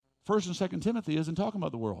First and Second Timothy isn't talking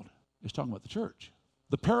about the world. It's talking about the church.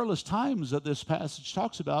 The perilous times that this passage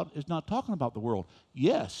talks about is not talking about the world.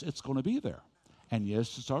 Yes, it's going to be there. And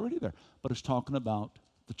yes, it's already there. But it's talking about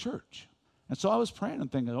the church. And so I was praying and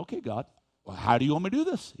thinking, okay, God, well, how do you want me to do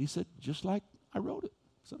this? He said, just like I wrote it.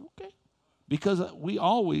 I said, okay. Because we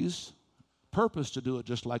always purpose to do it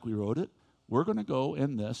just like we wrote it. We're going to go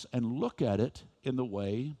in this and look at it in the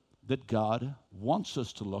way that God wants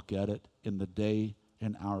us to look at it in the day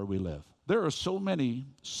and hour we live. There are so many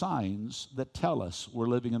signs that tell us we're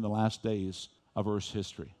living in the last days of Earth's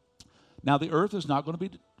history. Now, the earth is not going to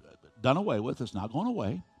be done away with. It's not going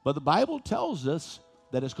away. But the Bible tells us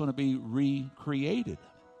that it's going to be recreated.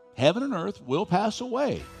 Heaven and earth will pass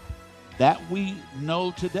away. That we know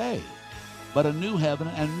today. But a new heaven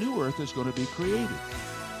and a new earth is going to be created.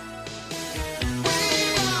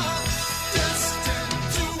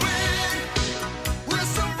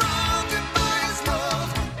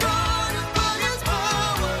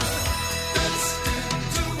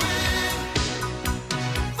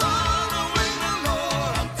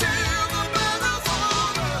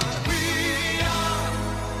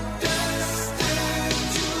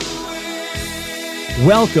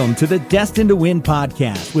 Welcome to the Destined to Win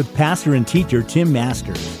podcast with pastor and teacher Tim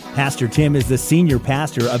Masters. Pastor Tim is the senior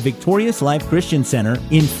pastor of Victorious Life Christian Center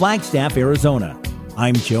in Flagstaff, Arizona.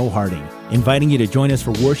 I'm Joe Harding, inviting you to join us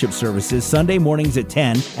for worship services Sunday mornings at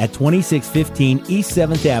 10 at 2615 East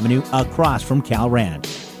 7th Avenue across from Cal Ranch.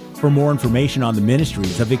 For more information on the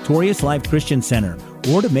ministries of Victorious Life Christian Center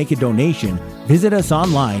or to make a donation, visit us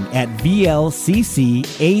online at vlccaz.org.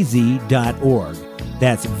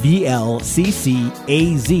 That's vlccaz.org.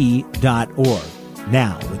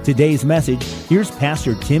 Now, with today's message, here's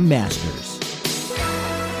Pastor Tim Masters.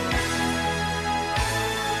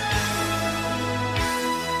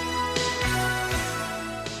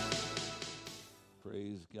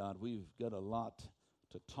 Praise God. We've got a lot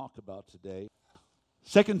to talk about today.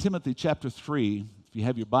 2 Timothy chapter 3, if you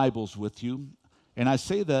have your Bibles with you, and I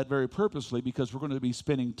say that very purposely because we're going to be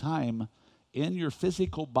spending time in your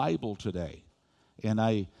physical Bible today. And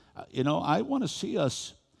I want to see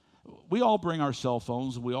us, we all bring our cell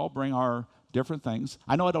phones, and we all bring our different things.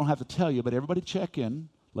 I know I don't have to tell you, but everybody check in.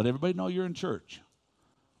 Let everybody know you're in church.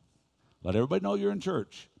 Let everybody know you're in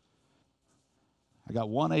church. I got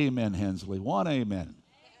one amen, Hensley, one amen.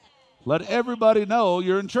 Let everybody know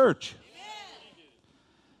you're in church.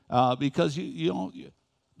 Because, the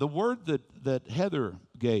word that Heather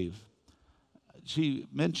gave, she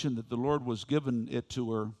mentioned that the Lord was giving it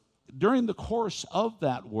to her. During the course of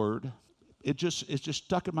that word, it's just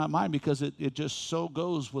stuck in my mind because it just so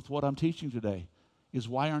goes with what I'm teaching today, is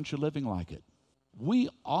why aren't you living like it? We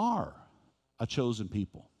are a chosen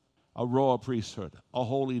people, a royal priesthood, a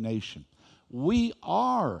holy nation. We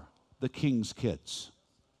are the king's kids.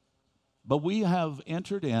 But we have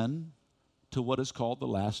entered in to what is called the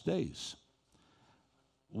last days.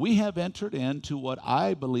 We have entered into what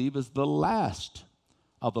I believe is the last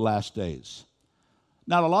of the last days.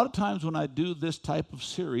 Now, a lot of times when I do this type of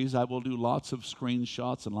series, I will do lots of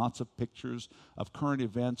screenshots and lots of pictures of current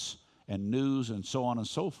events and news and so on and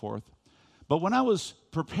so forth. But when I was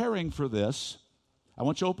preparing for this, I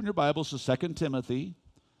want you to open your Bibles to 2 Timothy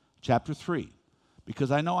chapter 3, because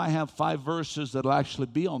I know I have 5 verses that will actually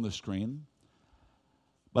be on the screen,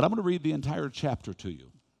 but I'm going to read the entire chapter to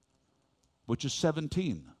you, which is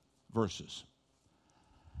 17 verses.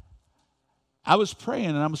 I was praying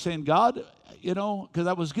and I was saying, God, because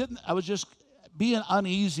I was just being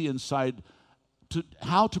uneasy inside to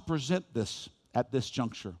how to present this at this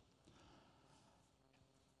juncture.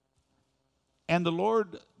 And the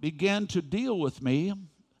Lord began to deal with me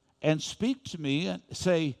and speak to me and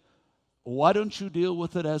say, why don't you deal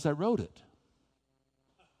with it as I wrote it?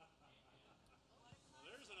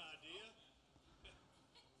 There's an idea.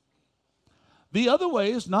 The other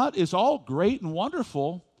way is all great and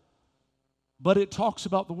wonderful, but it talks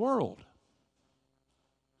about the world.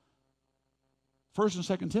 First and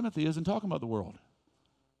Second Timothy isn't talking about the world.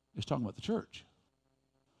 It's talking about the church.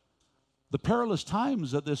 The perilous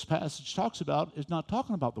times that this passage talks about is not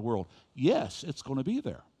talking about the world. Yes, it's going to be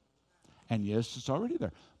there. And yes, it's already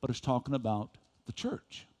there. But it's talking about the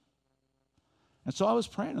church. And so I was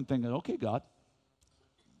praying and thinking, okay, God,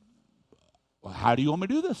 well, how do you want me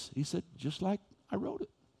to do this? He said, just like I wrote it.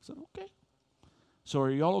 I said, okay. So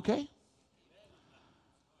are you all okay?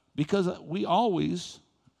 Because we always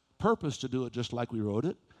purpose to do it just like we wrote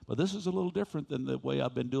it, but this is a little different than the way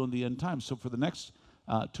I've been doing the end times. So for the next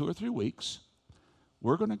 2 or 3 weeks,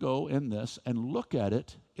 we're going to go in this and look at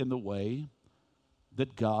it in the way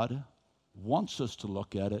that God wants us to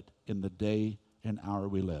look at it in the day and hour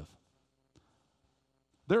we live.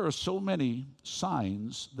 there are so many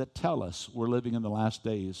signs that tell us we're living in the last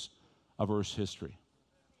days of Earth's history.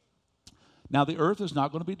 Now, the earth is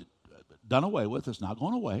not going to be done away with. It's not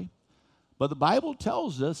going away. But the Bible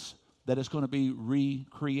tells us that it's going to be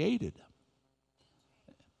recreated.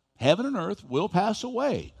 Heaven and earth will pass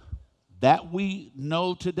away. That we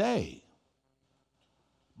know today.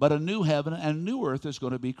 But a new heaven and a new earth is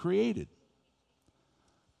going to be created.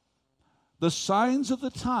 The signs of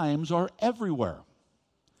the times are everywhere.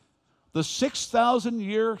 The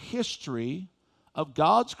 6,000-year history of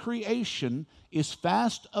God's creation is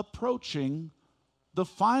fast approaching the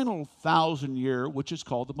final 1,000-year, which is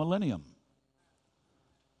called the millennium.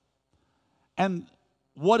 And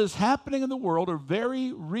what is happening in the world are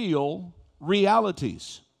very real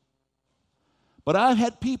realities. But I've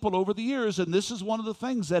had people over the years, and this is one of the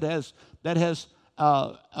things that has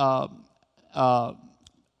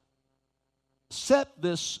set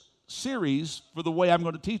this series for the way I'm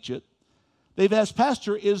going to teach it. They've asked,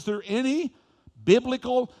 Pastor, is there any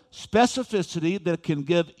biblical specificity that can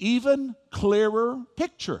give even clearer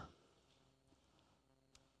picture?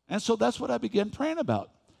 And so that's what I began praying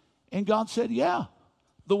about. And God said, yeah,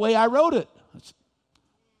 the way I wrote it.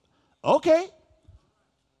 Okay.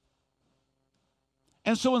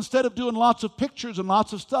 And so instead of doing lots of pictures and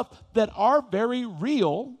lots of stuff that are very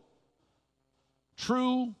real,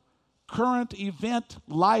 true, current event,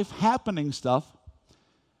 life happening stuff,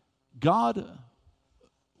 God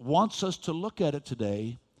wants us to look at it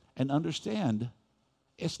today and understand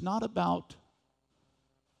it's not about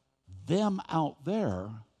them out there,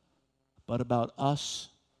 but about us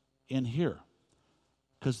in here.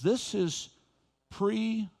 Because this is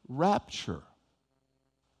pre-rapture.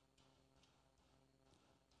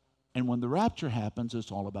 And when the rapture happens,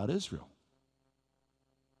 it's all about Israel.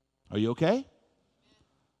 Are you okay?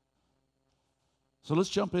 So let's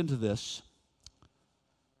jump into this.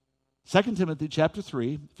 2 Timothy chapter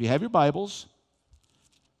 3. If you have your Bibles,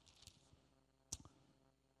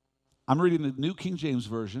 I'm reading the New King James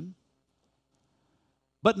Version.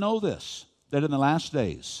 But know this, that in the last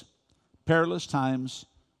days, perilous times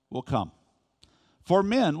will come. For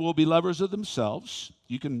men will be lovers of themselves.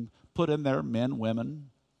 You can put in there men, women,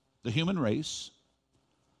 the human race.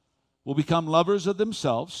 Will become lovers of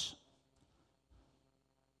themselves.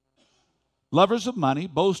 Lovers of money,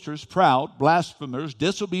 boasters, proud, blasphemers,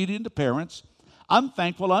 disobedient to parents,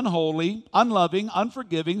 unthankful, unholy, unloving,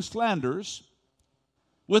 unforgiving, slanderers,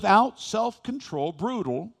 without self-control,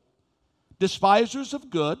 brutal, despisers of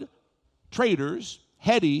good, traitors,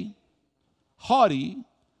 heady, haughty,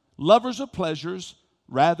 lovers of pleasures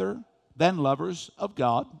rather than lovers of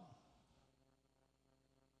God,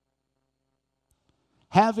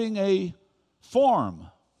 having a form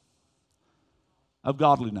of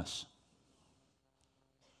godliness,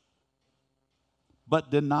 but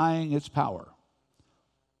denying its power.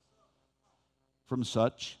 From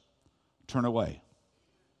such, turn away.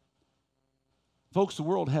 Folks, the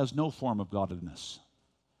world has no form of godliness.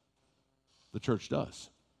 The church does.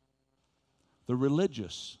 The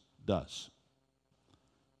religious does.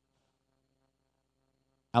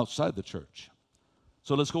 Outside the church.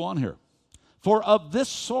 So let's go on here. For of this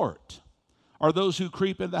sort are those who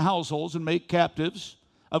creep into households and make captives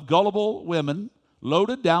of gullible women,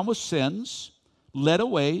 loaded down with sins, led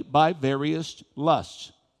away by various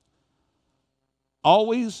lusts,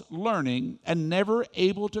 always learning and never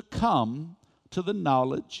able to come to the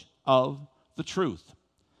knowledge of the truth.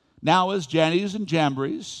 Now as Jannes and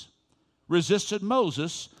Jambres resisted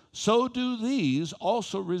Moses, so do these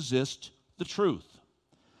also resist the truth.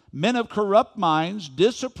 Men of corrupt minds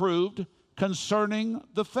disapproved concerning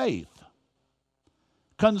the faith.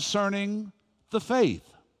 Concerning the faith.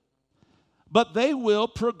 But they will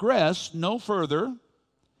progress no further,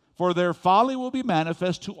 for their folly will be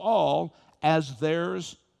manifest to all, as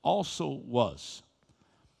theirs also was.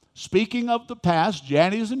 Speaking of the past,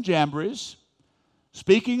 Jannes and Jambres,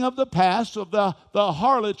 speaking of the past, of the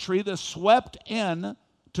harlotry that swept in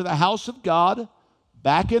to the house of God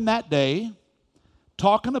back in that day,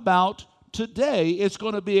 talking about today, it's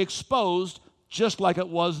going to be exposed just like it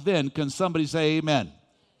was then. Can somebody say amen?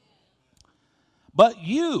 But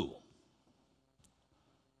you,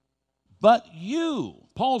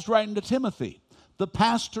 Paul's writing to Timothy, the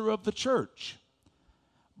pastor of the church,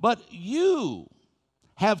 but you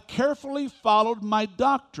have carefully followed my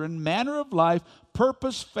doctrine, manner of life,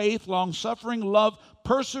 purpose, faith, long-suffering, love,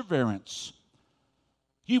 perseverance.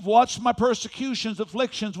 You've watched my persecutions,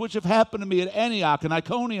 afflictions, which have happened to me at Antioch and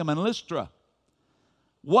Iconium and Lystra.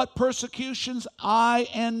 What persecutions I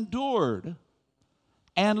endured.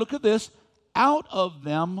 And look at this, out of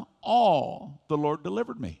them all the Lord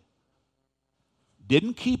delivered me.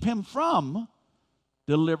 didn't keep him from,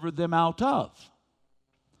 delivered them out of.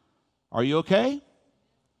 Are you okay?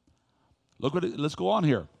 Let's go on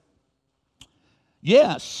here.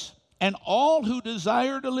 Yes, and all who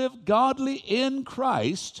desire to live godly in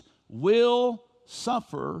Christ will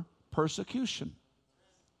suffer persecution.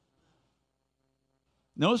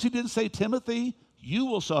 Notice he didn't say, Timothy, you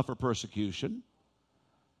will suffer persecution.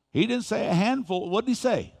 He didn't say a handful. What did he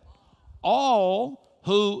say? All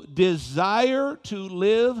who desire to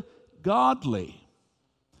live godly.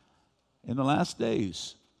 In the last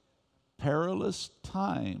days, perilous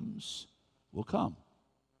times will come.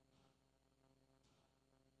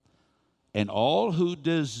 And all who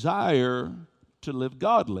desire to live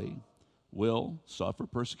godly will suffer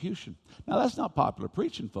persecution. Now, that's not popular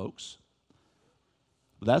preaching, folks.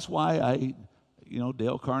 But that's why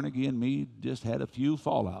Dale Carnegie and me just had a few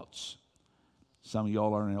fallouts. Some of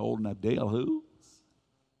y'all aren't old enough. Dale who?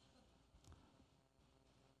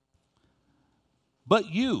 But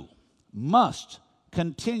you must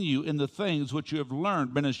continue in the things which you have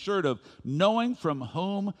learned, been assured of, knowing from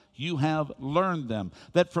whom you have learned them,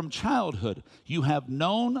 that from childhood you have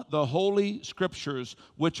known the holy scriptures,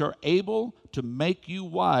 which are able to make you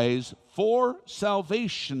wise for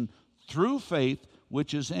salvation through faith,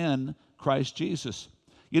 which is in Christ Jesus.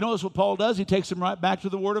 You notice what Paul does? He takes them right back to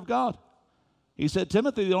the Word of God. He said,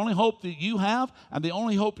 Timothy, the only hope that you have and the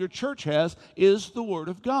only hope your church has is the Word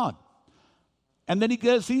of God. And then he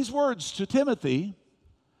gives these words to Timothy.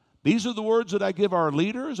 These are the words that I give our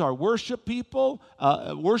leaders, our worship people,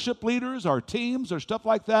 worship leaders, our teams, or stuff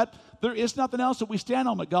like that. There is nothing else that we stand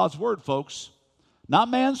on but God's Word, folks. Not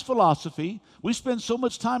man's philosophy. We spend so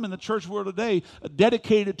much time in the church world today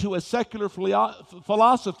dedicated to a secular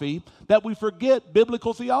philosophy that we forget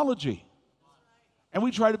biblical theology. And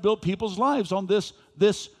we try to build people's lives on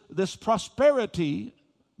this prosperity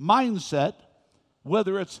mindset,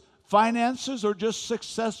 whether it's finances or just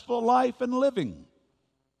successful life and living.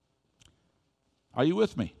 Are you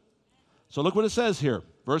with me? So look what it says here,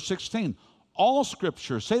 verse 16. All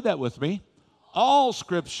Scripture, say that with me, all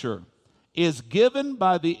Scripture is given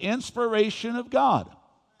by the inspiration of God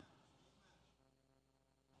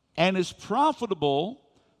and is profitable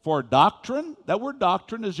for doctrine. That word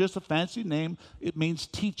doctrine is just a fancy name. It means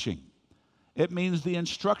teaching. It means the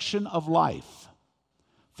instruction of life.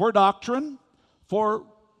 For doctrine, how'd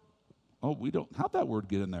that word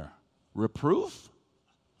get in there? Reproof?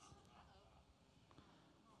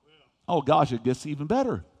 Oh gosh, it gets even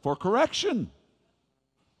better. For correction.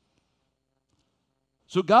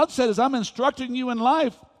 So God said, as I'm instructing you in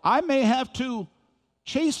life, I may have to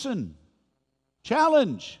chasten,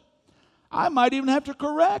 challenge. I might even have to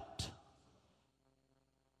correct.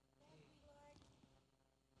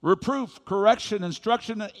 Reproof, correction,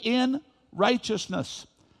 instruction in righteousness.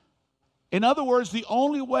 In other words, the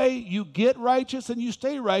only way you get righteous and you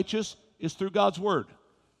stay righteous is through God's Word.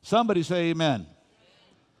 Somebody say amen.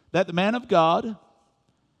 That the man of God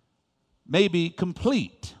may be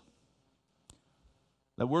complete.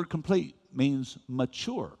 That word complete means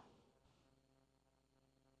mature.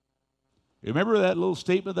 Remember that little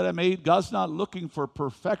statement that I made? God's not looking for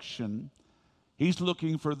perfection. He's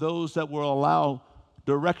looking for those that will allow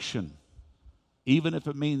direction, even if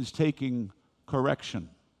it means taking correction.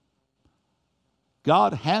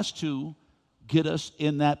 God has to get us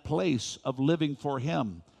in that place of living for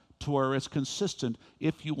Him to where it's consistent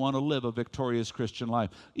if you want to live a victorious Christian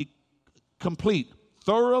life. Complete,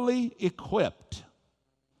 thoroughly equipped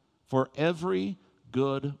for every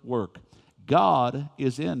good work. God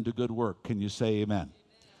is into good work. Can you say amen?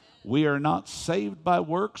 We are not saved by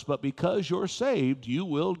works, but because you're saved, you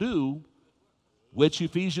will do, which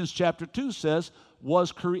Ephesians chapter 2 says,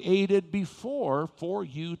 was created before for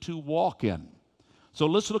you to walk in. So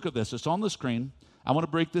let's look at this. It's on the screen. I want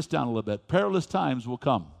to break this down a little bit. Perilous times will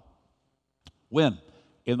come. When?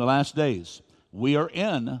 In the last days. We are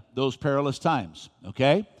in those perilous times,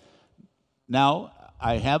 okay? Now,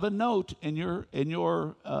 I have a note in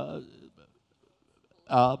your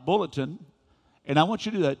bulletin, and I want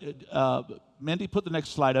you to do that. Mindy, put the next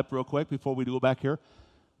slide up real quick before we go back here.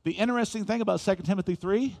 The interesting thing about 2 Timothy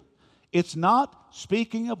 3, it's not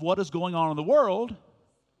speaking of what is going on in the world.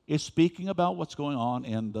 It's speaking about what's going on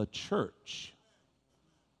in the church.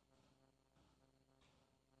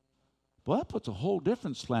 Well, that puts a whole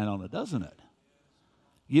different slant on it, doesn't it?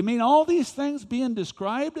 You mean all these things being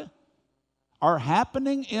described are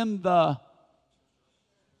happening in the...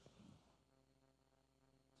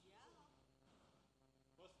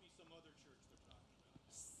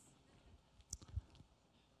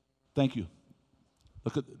 Thank you.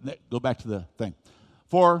 Go back to the thing.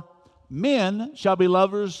 For Men shall be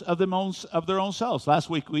lovers of their own selves. Last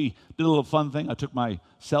week we did a little fun thing. I took my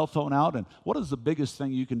cell phone out, and what is the biggest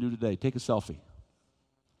thing you can do today? Take a selfie.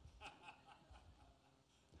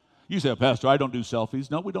 You say, Pastor, I don't do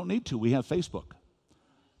selfies. No, we don't need to. We have Facebook.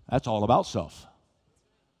 That's all about self.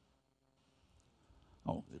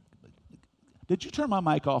 Oh, did you turn my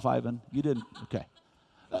mic off, Ivan? You didn't? Okay.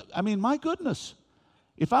 I mean, my goodness.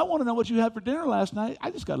 If I want to know what you had for dinner last night,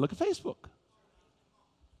 I just got to look at Facebook.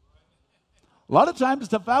 A lot of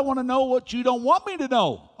times, if I want to know what you don't want me to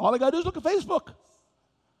know, all I got to do is look at Facebook.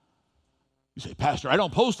 You say, Pastor, I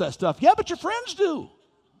don't post that stuff. Yeah, but your friends do.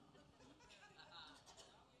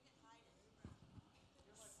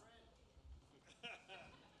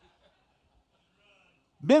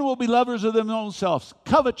 Men will be lovers of their own selves,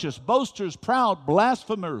 covetous, boasters, proud,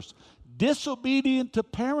 blasphemers, disobedient to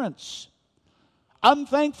parents,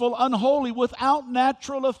 unthankful, unholy, without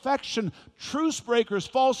natural affection, truce breakers,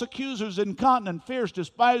 false accusers, incontinent, fierce,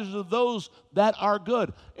 despisers of those that are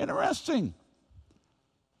good. Interesting.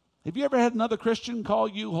 Have you ever had another Christian call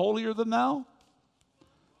you holier than thou?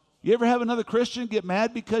 You ever have another Christian get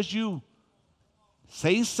mad because you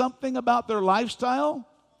say something about their lifestyle?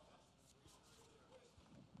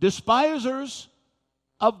 Despisers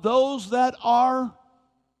of those that are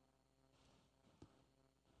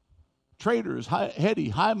traitors, heady,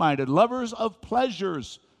 high-minded, lovers of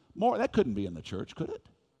pleasures. More, that couldn't be in the church, could it?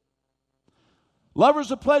 Lovers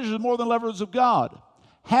of pleasures more than lovers of God.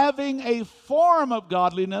 Having a form of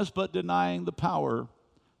godliness, but denying the power.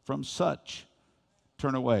 From such,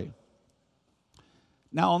 turn away.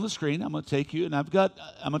 Now on the screen, I'm going to take you, and I'm going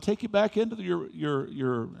to take you back into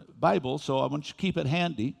your Bible, so I want you to keep it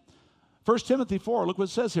handy. 1 Timothy 4, look what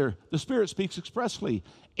it says here. The Spirit speaks expressly.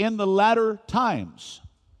 In the latter times.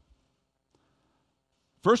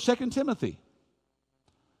 1st, 2nd Timothy.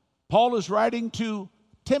 Paul is writing to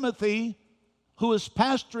Timothy, who is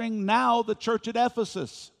pastoring now the church at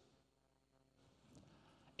Ephesus.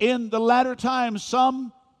 In the latter times,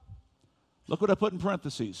 some, look what I put in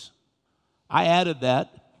parentheses. I added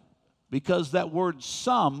that because that word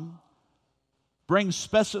some brings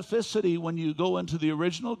specificity when you go into the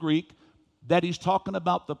original Greek, that he's talking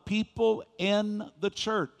about the people in the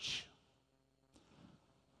church.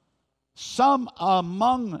 Some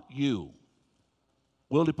among you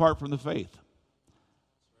will depart from the faith.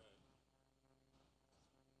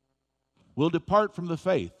 Will depart from the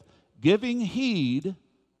faith, giving heed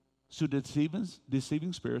to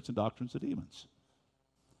deceiving spirits and doctrines of demons.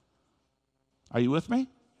 Are you with me?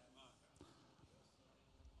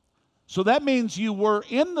 So that means you were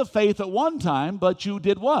in the faith at one time, but you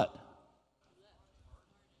did what?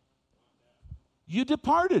 You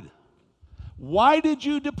departed. Why did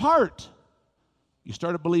you depart? You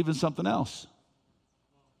started believing something else.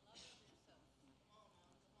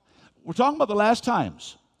 We're talking about the last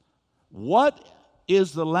times. What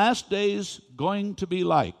is the last days going to be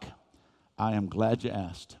like? I am glad you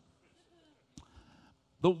asked.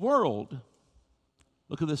 The world,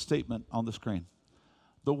 look at this statement on the screen.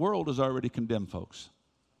 The world is already condemned, folks.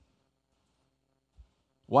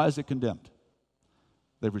 Why is it condemned?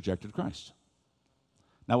 They've rejected Christ.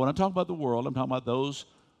 Now, when I'm talking about the world, I'm talking about those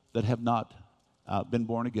that have not been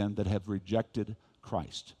born again, that have rejected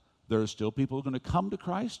Christ. There are still people who are going to come to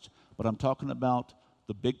Christ, but I'm talking about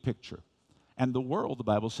the big picture. And the world, the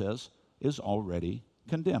Bible says, is already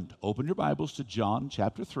condemned. Open your Bibles to John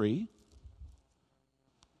chapter 3.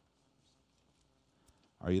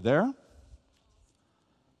 Are you there?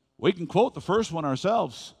 We can quote the first one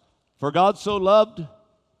ourselves. For God so loved.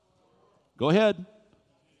 Go ahead.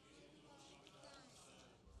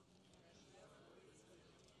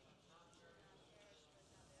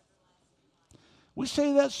 We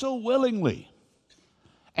say that so willingly.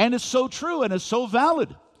 And it's so true and it's so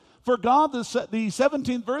valid. For God, the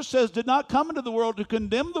 17th verse says, did not come into the world to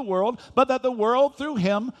condemn the world, but that the world through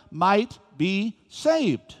him might be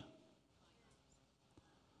saved.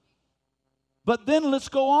 But then let's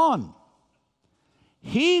go on.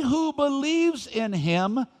 He who believes in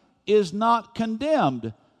him is not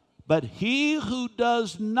condemned, but he who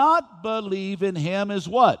does not believe in him is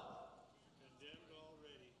what? Condemned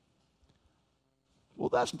already. Well,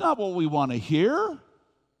 that's not what we want to hear.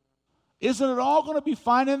 Isn't it all going to be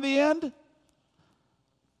fine in the end?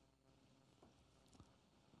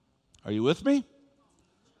 Are you with me?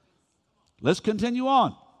 Let's continue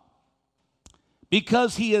on.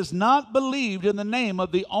 Because he has not believed in the name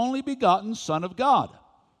of the only begotten Son of God.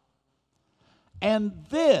 And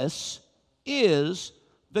this is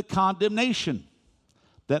the condemnation,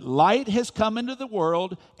 that light has come into the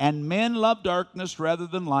world, and men love darkness rather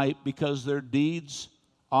than light because their deeds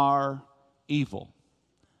are evil.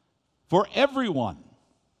 For everyone.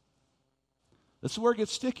 This is where it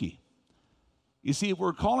gets sticky. You see, if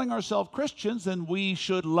we're calling ourselves Christians, then we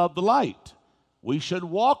should love the light. We should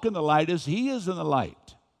walk in the light as He is in the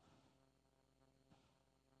light.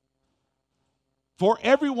 For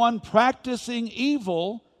everyone practicing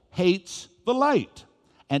evil hates the light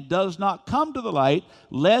and does not come to the light,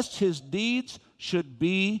 lest his deeds should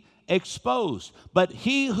be exposed. But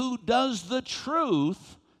he who does the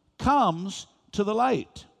truth comes to the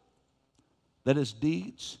light, that his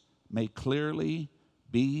deeds may clearly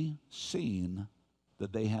be seen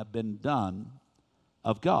that they have been done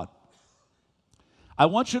of God. I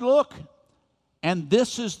want you to look, and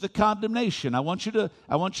this is the condemnation. I want you to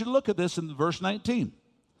look at this in verse 19.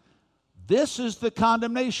 This is the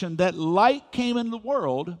condemnation, that light came into the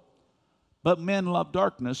world, but men love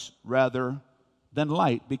darkness rather than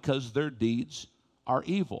light because their deeds are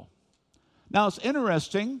evil. Now it's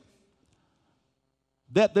interesting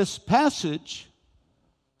that this passage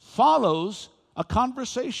follows a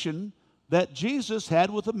conversation that Jesus had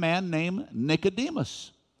with a man named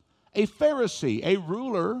Nicodemus, a Pharisee, a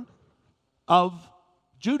ruler of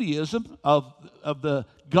Judaism, of the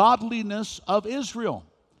godliness of Israel.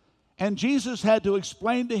 And Jesus had to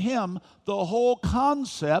explain to him the whole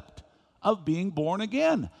concept of being born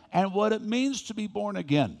again and what it means to be born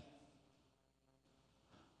again.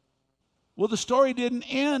 Well, the story didn't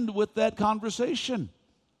end with that conversation.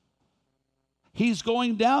 He's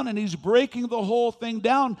going down and he's breaking the whole thing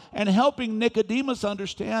down and helping Nicodemus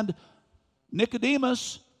understand,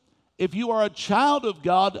 Nicodemus, if you are a child of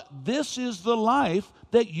God, this is the life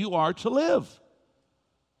that you are to live.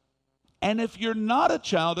 And if you're not a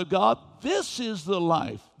child of God, this is the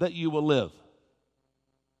life that you will live.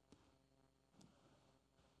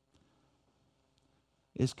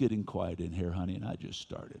 It's getting quiet in here, honey, and I just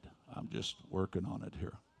started. I'm just working on it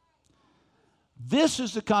here. This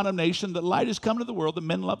is the condemnation, that light is come into the world, that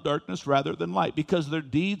men love darkness rather than light, because their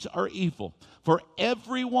deeds are evil. For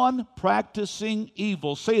everyone practicing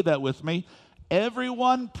evil, say that with me,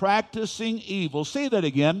 everyone practicing evil. Say that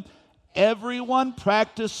again, everyone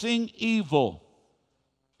practicing evil.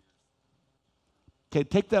 Okay,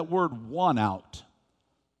 take that word one out.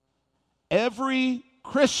 Every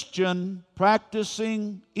Christian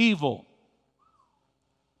practicing evil.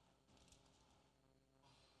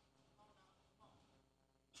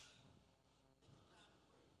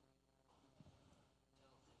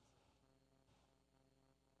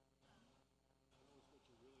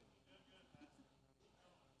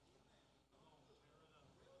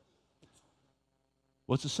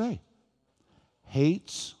 What's it say?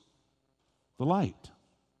 Hates the light.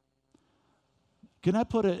 Can I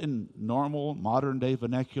put it in normal, modern-day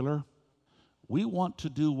vernacular? We want to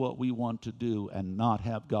do what we want to do and not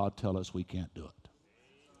have God tell us we can't do it.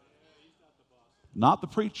 Not the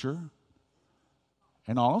preacher.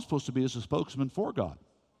 And all I'm supposed to be is a spokesman for God.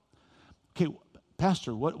 Okay,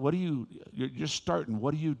 Pastor, what are you're just starting,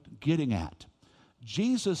 what are you getting at?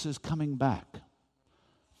 Jesus is coming back.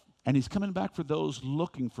 And he's coming back for those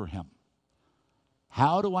looking for him.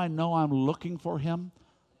 How do I know I'm looking for him?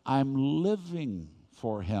 I'm living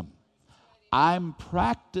for him. I'm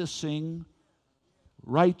practicing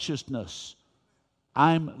righteousness.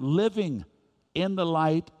 I'm living in the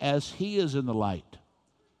light as he is in the light.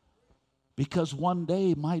 Because one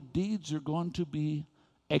day my deeds are going to be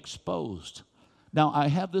exposed. Now, I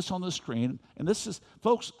have this on the screen, and this is,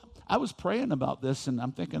 folks, I was praying about this, and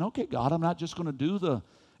I'm thinking, okay, God, I'm not just going to do the,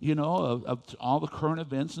 of all the current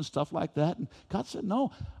events and stuff like that. And God said,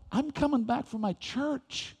 no, I'm coming back for my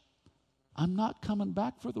church. I'm not coming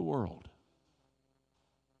back for the world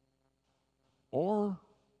or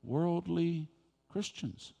worldly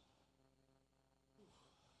Christians.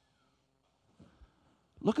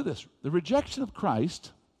 Look at this. The rejection of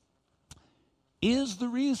Christ is the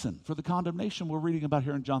reason for the condemnation we're reading about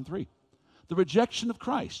here in John 3. The rejection of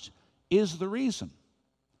Christ is the reason.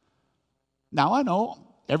 Now, I know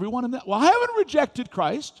everyone in that, well, I haven't rejected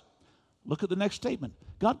Christ. Look at the next statement.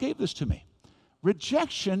 God gave this to me.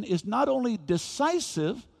 Rejection is not only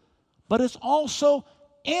decisive, but it's also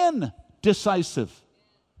indecisive.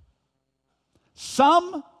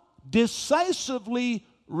 Some decisively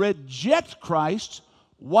reject Christ,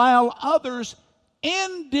 while others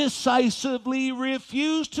indecisively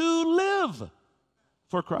refuse to live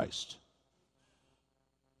for Christ.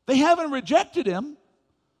 They haven't rejected him,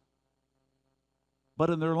 but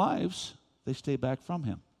in their lives, they stay back from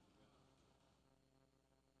him.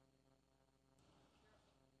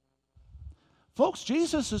 Folks,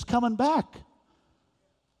 Jesus is coming back.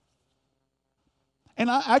 And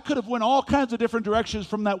I could have went all kinds of different directions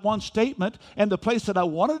from that one statement, and the place that I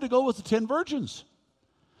wanted to go was the 10 virgins.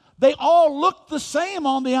 They all looked the same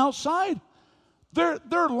on the outside.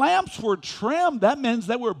 Their lamps were trimmed. That means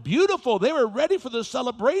they were beautiful. They were ready for the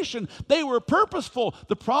celebration. They were purposeful.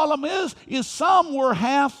 The problem is some were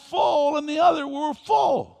half full and the other were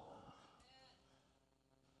full.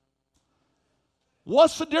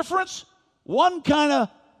 What's the difference? One kind of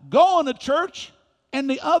going to church and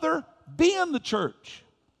the other being the church.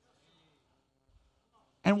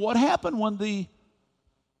 And what happened when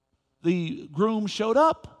the groom showed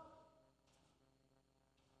up?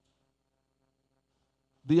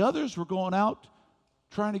 The others were going out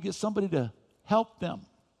trying to get somebody to help them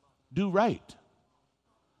do right,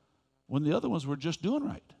 when the other ones were just doing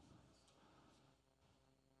right.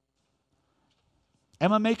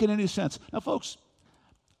 Am I making any sense? Now, folks,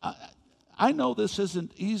 I know this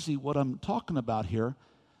isn't easy what I'm talking about here,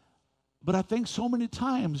 but I think so many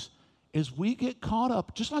times as we get caught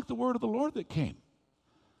up, just like the word of the Lord that came,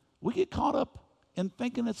 we get caught up in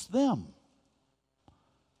thinking it's them.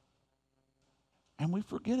 And we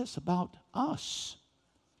forget it's about us.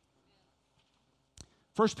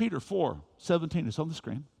 1 Peter 4:17 is on the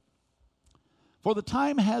screen. For the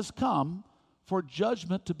time has come for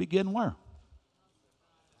judgment to begin where?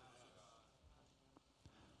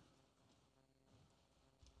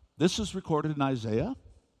 This is recorded in Isaiah.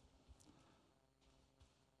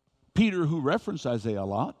 Peter, who referenced Isaiah a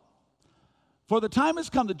lot. For the time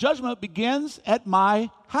has come, the judgment begins at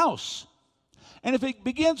my house. And if it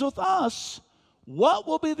begins with us, what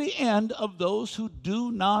will be the end of those who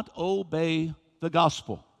do not obey the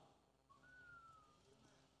gospel?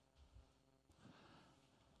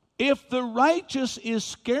 If the righteous is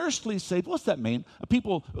scarcely saved, what's that mean?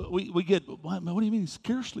 People, we get, what do you mean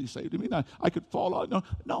scarcely saved? Do you mean I could fall out?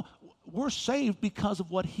 No, we're saved because of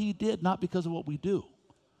what he did, not because of what we do.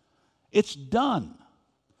 It's done.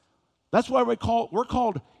 That's why we're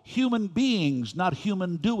called human beings, not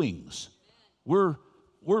human doings. We're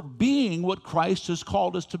being what Christ has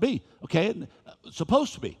called us to be, okay?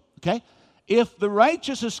 Supposed to be, okay? If the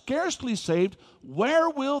righteous is scarcely saved, where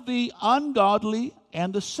will the ungodly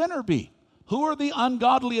and the sinner be? Who are the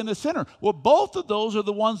ungodly and the sinner? Well, both of those are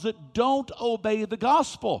the ones that don't obey the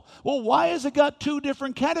gospel. Well, why has it got two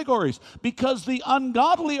different categories? Because the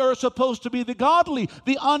ungodly are supposed to be the godly.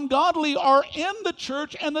 The ungodly are in the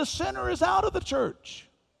church and the sinner is out of the church.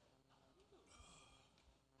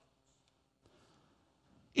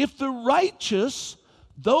 If the righteous,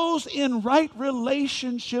 those in right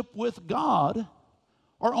relationship with God,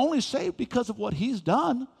 are only saved because of what he's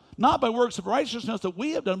done, not by works of righteousness that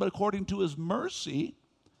we have done, but according to his mercy,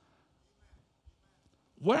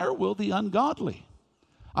 where will the ungodly?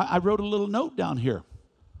 I wrote a little note down here.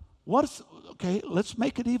 Okay, let's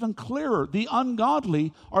make it even clearer. The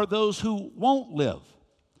ungodly are those who won't live,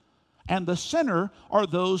 and the sinner are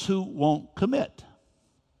those who won't commit.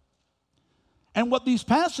 And what these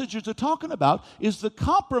passages are talking about is the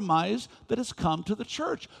compromise that has come to the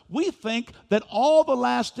church. We think that all the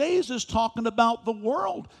last days is talking about the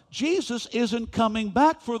world. Jesus isn't coming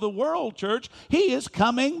back for the world, church. He is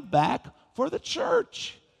coming back for the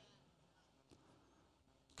church.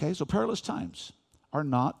 Okay, so perilous times are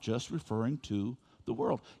not just referring to the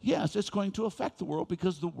world. Yes, it's going to affect the world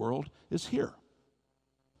because the world is here.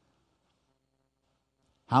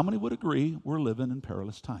 How many would agree we're living in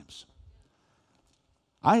perilous times?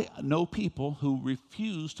 I know people who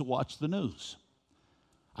refuse to watch the news.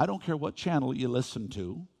 I don't care what channel you listen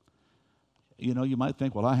to. You know, you might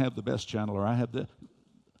think, well, I have the best channel or I have the...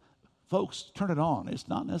 Folks, turn it on. It's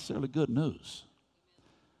not necessarily good news.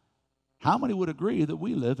 How many would agree that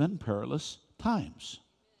we live in perilous times?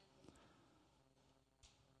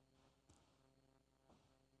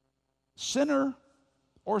 Sinner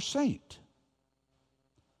or saint,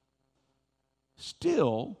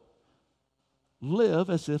 still live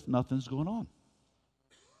as if nothing's going on.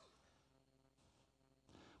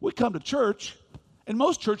 We come to church, and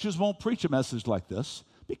most churches won't preach a message like this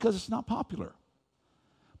because it's not popular.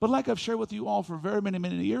 But like I've shared with you all for very many,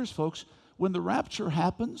 many years, folks, when the rapture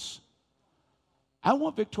happens, I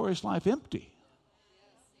want Victorious Life empty.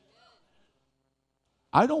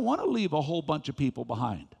 I don't want to leave a whole bunch of people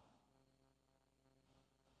behind.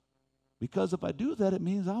 Because if I do that, it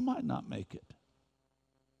means I might not make it.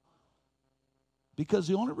 Because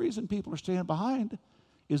the only reason people are staying behind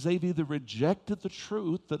is they've either rejected the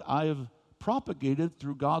truth that I have propagated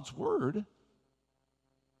through God's word,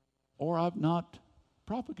 or I've not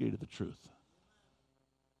propagated the truth.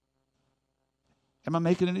 Am I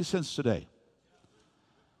making any sense today?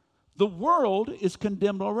 The world is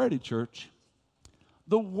condemned already, church.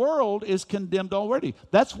 The world is condemned already.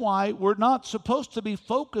 That's why we're not supposed to be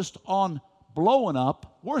focused on blowing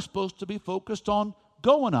up. We're supposed to be focused on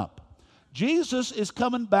going up. Jesus is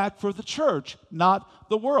coming back for the church, not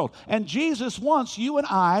the world. And Jesus wants you and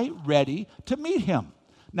I ready to meet him.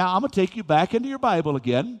 Now, I'm going to take you back into your Bible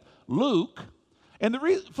again, Luke. And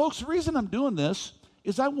folks, the reason I'm doing this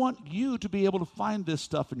is I want you to be able to find this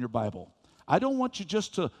stuff in your Bible. I don't want you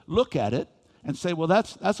just to look at it and say, well,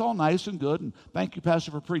 that's all nice and good, and thank you,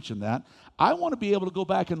 Pastor, for preaching that. I want to be able to go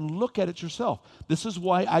back and look at it yourself. This is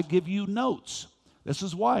why I give you notes. This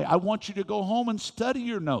is why I want you to go home and study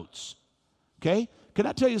your notes. Okay? Can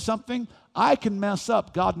I tell you something? I can mess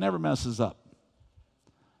up. God never messes up.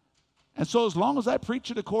 And so as long as I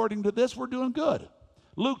preach it according to this, we're doing good.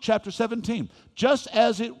 Luke chapter 17. Just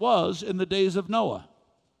as it was in the days of Noah,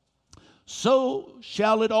 so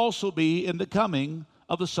shall it also be in the coming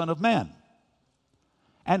of the Son of Man.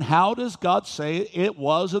 And how does God say it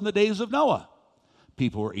was in the days of Noah?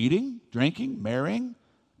 People were eating, drinking, marrying,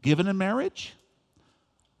 given in marriage.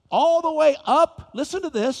 All the way up, listen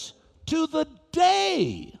to this, to the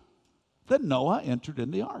day that Noah entered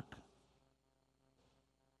in the ark.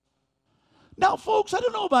 Now, folks, I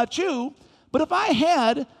don't know about you, but if I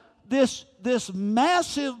had this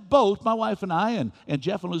massive boat, my wife and I, and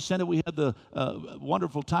Jeff and Lucinda, we had the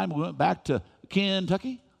wonderful time. We went back to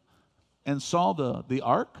Kentucky and saw the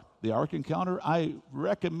ark encounter. I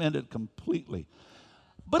recommend it completely.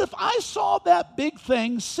 But if I saw that big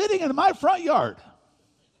thing sitting in my front yard,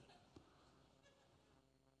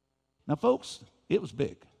 now, folks, it was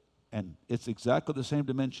big, and it's exactly the same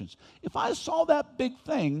dimensions. If I saw that big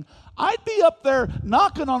thing, I'd be up there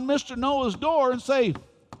knocking on Mr. Noah's door and say,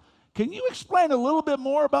 can you explain a little bit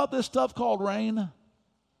more about this stuff called rain?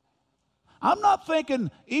 I'm not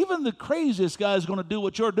thinking even the craziest guy is going to do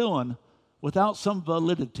what you're doing without some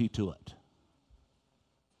validity to it.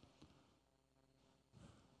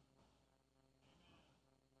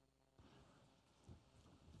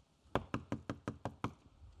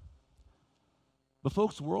 But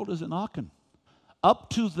folks, the world isn't knocking.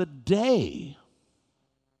 Up to the day.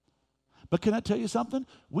 But can I tell you something?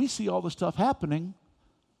 We see all the stuff happening,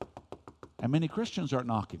 and many Christians aren't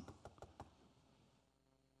knocking.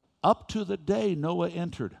 Up to the day Noah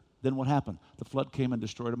entered, then what happened? The flood came and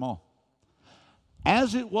destroyed them all.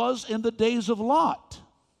 As it was in the days of Lot.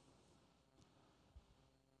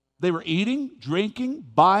 They were eating, drinking,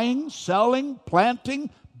 buying, selling,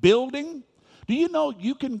 planting, building. Do you know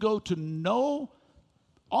you can go to no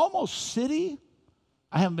almost city?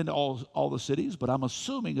 I haven't been to all the cities, but I'm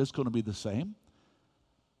assuming it's going to be the same.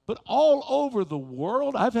 But all over the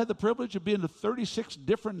world, I've had the privilege of being to 36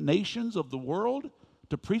 different nations of the world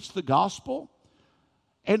to preach the gospel.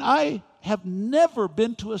 And I have never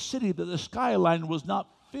been to a city that the skyline was not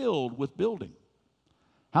filled with building.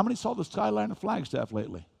 How many saw the skyline of Flagstaff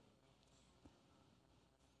lately?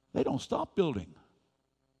 They don't stop building.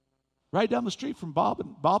 Right down the street from Bob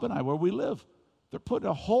and I, where we live, they're putting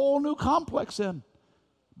a whole new complex in.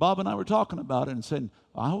 Bob and I were talking about it and saying,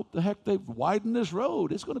 I hope the heck they've widened this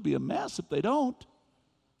road. It's going to be a mess if they don't.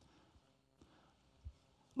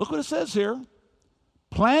 Look what it says here.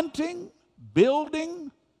 Planting,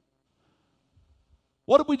 building.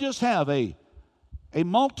 What did we just have? A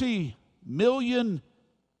multi-million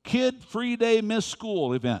kid free day miss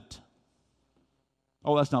school event.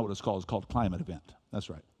 Oh, that's not what it's called. It's called climate event. That's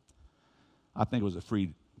right. I think it was a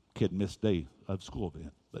free kid miss day of school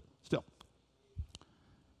event, but still.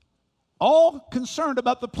 All concerned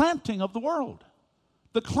about the planting of the world,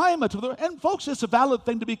 the climate of the world. And folks, it's a valid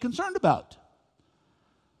thing to be concerned about.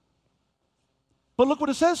 But look what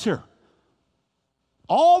it says here.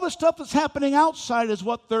 All the stuff that's happening outside is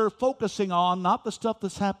what they're focusing on, not the stuff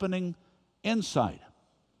that's happening inside.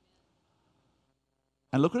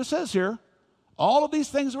 And look what it says here. All of these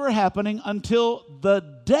things were happening until the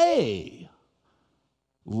day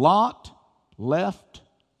Lot left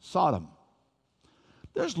Sodom.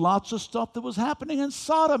 There's lots of stuff that was happening in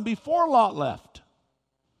Sodom before Lot left.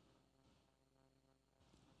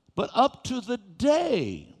 But up to the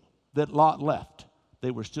day that Lot left,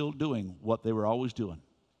 they were still doing what they were always doing.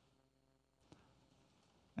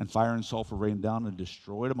 And fire and sulfur rained down and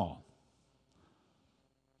destroyed them all.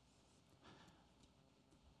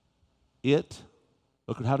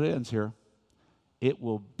 Look at how it ends here. It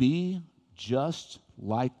will be just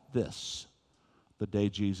like this the day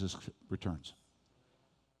Jesus returns.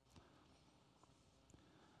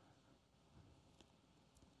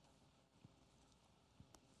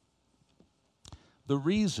 The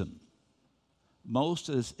reason most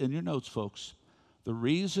is in your notes, folks. The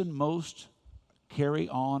reason most carry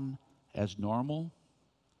on as normal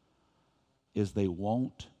is they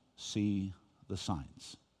won't see the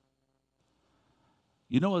signs.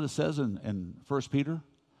 You know what it says in 1 Peter?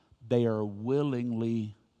 they are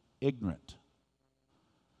willingly ignorant.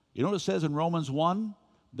 You know what it says in Romans 1?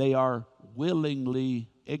 They are willingly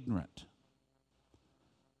ignorant.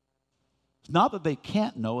 It's not that they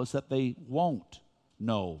can't know, it's that they won't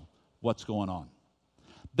know what's going on.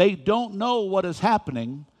 They don't know what is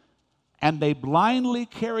happening, and they blindly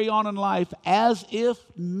carry on in life as if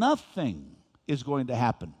nothing is going to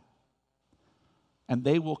happen. And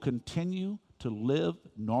they will continue to live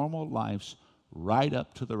normal lives right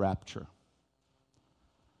up to the rapture.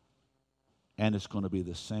 And it's going to be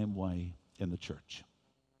the same way in the church.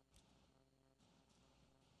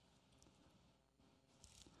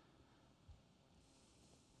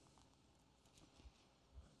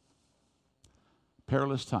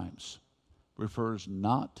 Perilous times refers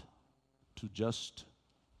not to just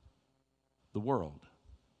the world,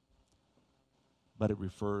 but it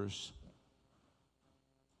refers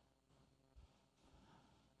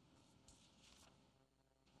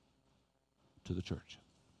to the church.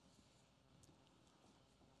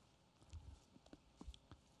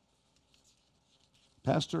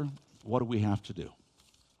 Pastor, what do we have to do?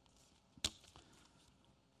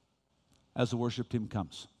 As the worship team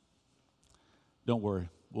comes, don't worry,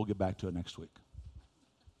 we'll get back to it next week.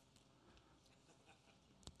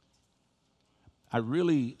 I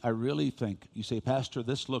really think, you say, Pastor,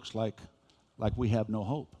 this looks like we have no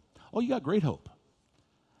hope. Oh, you got great hope.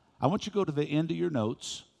 I want you to go to the end of your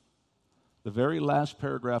notes, the very last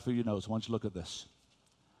paragraph of your notes. I want you to look at this.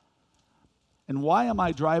 And why am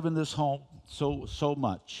I driving this home so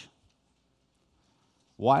much?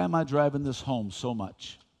 Why am I driving this home so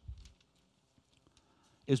much?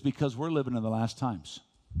 Is because we're living in the last times.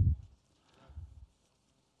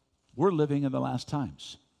 We're living in the last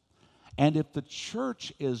times. And if the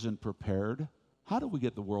church isn't prepared, how do we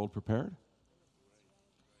get the world prepared?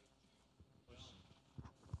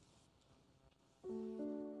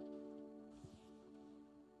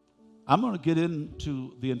 I'm going to get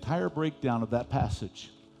into the entire breakdown of that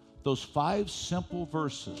passage, those 5 simple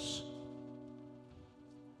verses.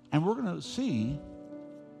 And we're going to see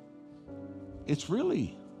it's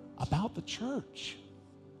really about the church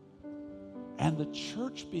and the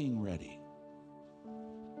church being ready.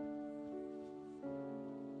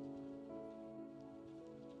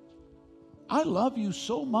 I love you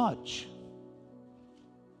so much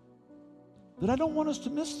that I don't want us to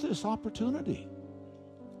miss this opportunity.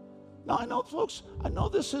 Now, I know, folks, I know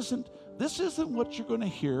this isn't what you're going to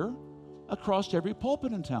hear across every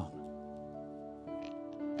pulpit in town.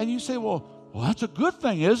 And you say, well, that's a good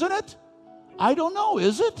thing, isn't it? I don't know,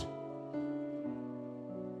 is it?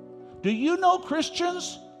 Do you know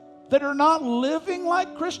Christians that are not living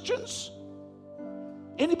like Christians?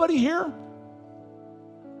 Anybody here?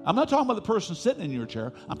 I'm not talking about the person sitting in your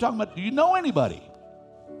chair. I'm talking about, do you know anybody?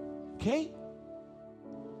 Okay?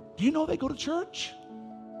 Do you know they go to church?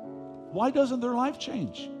 Why doesn't their life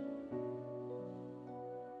change?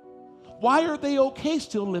 Why are they okay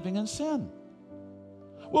still living in sin?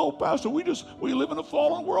 Well, Pastor, we live in a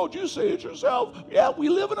fallen world. You say it yourself. Yeah, we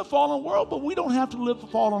live in a fallen world, but we don't have to live a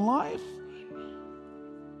fallen life.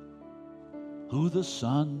 Who the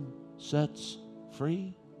Son sets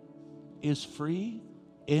free is free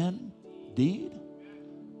indeed.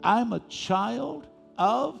 I'm a child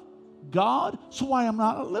of God, so why am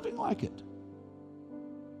I not living like it?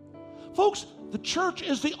 Folks, the church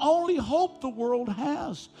is the only hope the world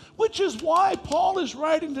has, which is why Paul is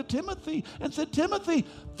writing to Timothy and said, Timothy,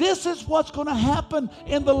 this is what's going to happen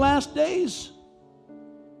in the last days.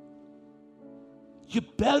 You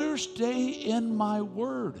better stay in my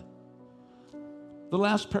word. The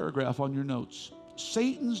last paragraph on your notes.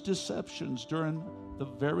 Satan's deceptions during the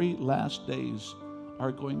very last days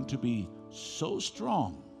are going to be so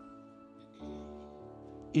strong.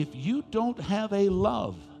 If you don't have a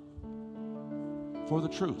love for the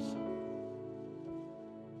truth,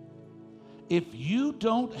 if you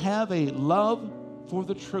don't have a love for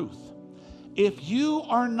the truth, if you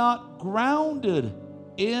are not grounded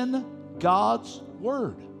in God's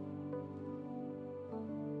word,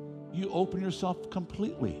 you open yourself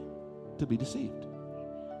completely to be deceived.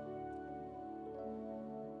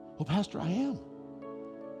 Well, Pastor, I am.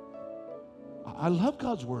 I love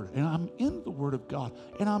God's word, and I'm in the word of God,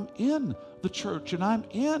 and I'm in the church, and I'm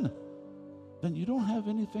in. Then you don't have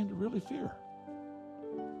anything to really fear.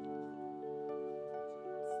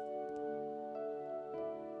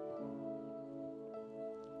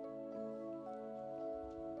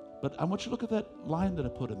 But I want you to look at that line that I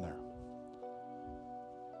put in there.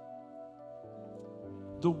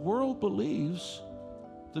 The world believes,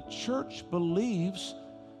 the church believes,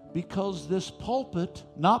 because this pulpit,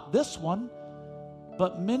 not this one,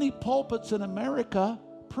 but many pulpits in America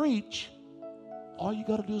preach, all you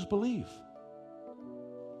got to do is believe.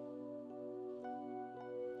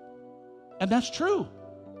 And that's true.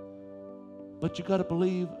 But you got to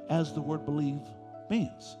believe as the word believe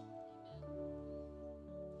means.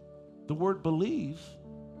 The word believe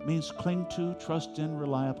means cling to, trust in,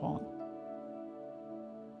 rely upon.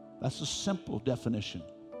 That's a simple definition.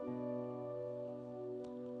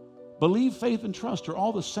 Believe, faith, and trust are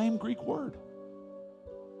all the same Greek word.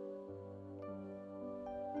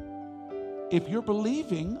 If you're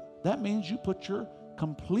believing, that means you put your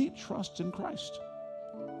complete trust in Christ.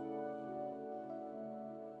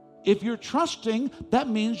 If you're trusting, that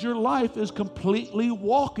means your life is completely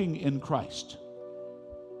walking in Christ.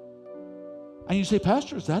 And you say,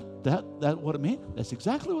 Pastor, is that what it means? That's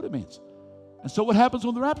exactly what it means. And so what happens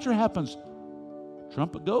when the rapture happens?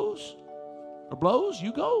 Trumpet goes or blows,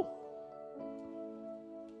 you go.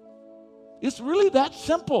 It's really that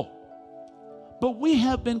simple. But we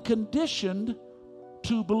have been conditioned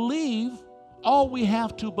to believe. All we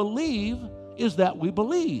have to believe is that we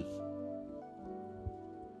believe.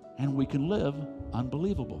 And we can live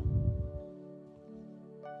unbelievable.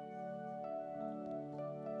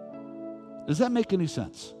 Does that make any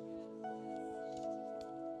sense?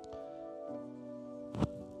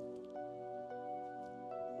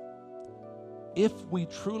 If we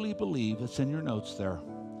truly believe, it's in your notes there,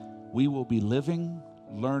 we will be living,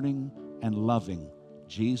 learning, and loving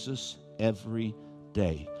Jesus every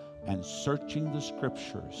day and searching the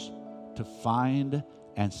scriptures to find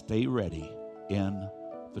and stay ready in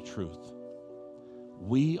the truth.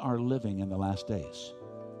 We are living in the last days.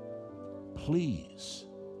 Please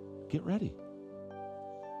get ready.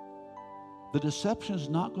 The deception is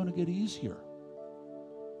not going to get easier.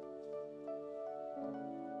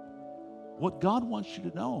 What God wants you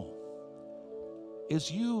to know is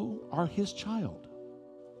you are His child.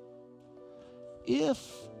 If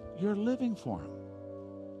you're living for Him.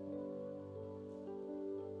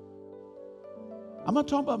 I'm not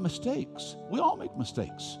talking about mistakes. We all make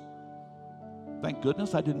mistakes. Thank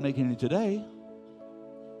goodness I didn't make any today.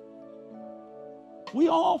 We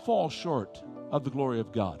all fall short of the glory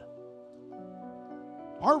of God.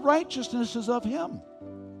 Our righteousness is of Him.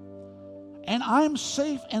 And I'm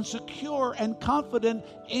safe and secure and confident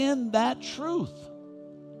in that truth.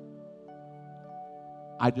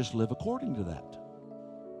 I just live according to that.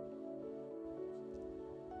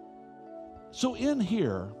 So in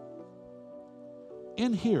here,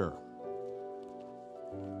 in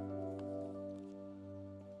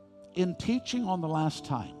teaching on the last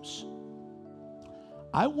times,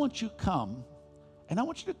 I want you to come, and I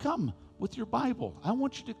want you to come with your Bible. I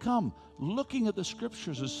want you to come looking at the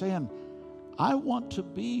scriptures and saying, I want to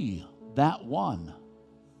be that one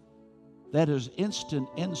that is instant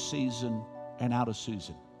in season and out of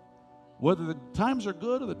season. Whether the times are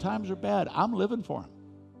good or the times are bad, I'm living for Him.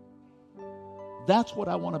 That's what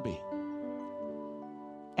I want to be.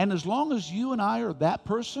 And as long as you and I are that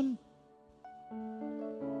person,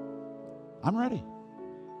 I'm ready.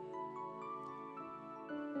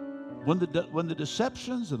 When the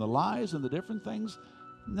deceptions and the lies and the different things,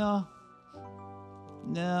 no,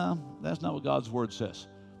 that's not what God's word says.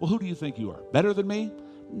 Well, who do you think you are? Better than me?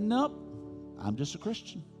 Nope. I'm just a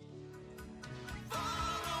Christian.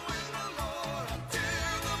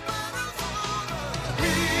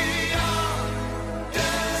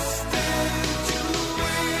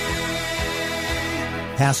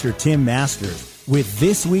 Pastor Tim Masters with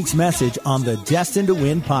this week's message on the Destined to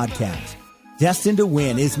Win podcast. Destined to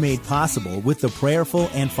Win is made possible with the prayerful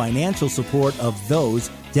and financial support of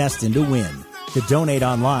those destined to win. To donate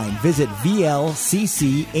online, visit vlccaz.org.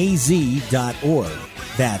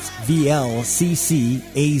 That's vlccaz.org.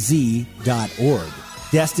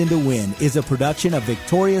 Destined to Win is a production of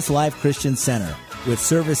Victorious Life Christian Center with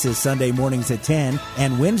services Sunday mornings at 10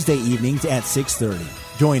 and Wednesday evenings at 6:30.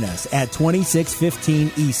 Join us at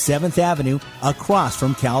 2615 East 7th Avenue across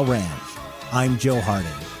from Cal Ranch. I'm Joe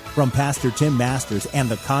Harding. From Pastor Tim Masters and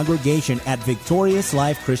the congregation at Victorious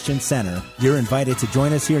Life Christian Center, you're invited to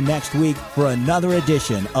join us here next week for another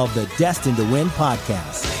edition of the Destined to Win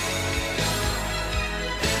podcast.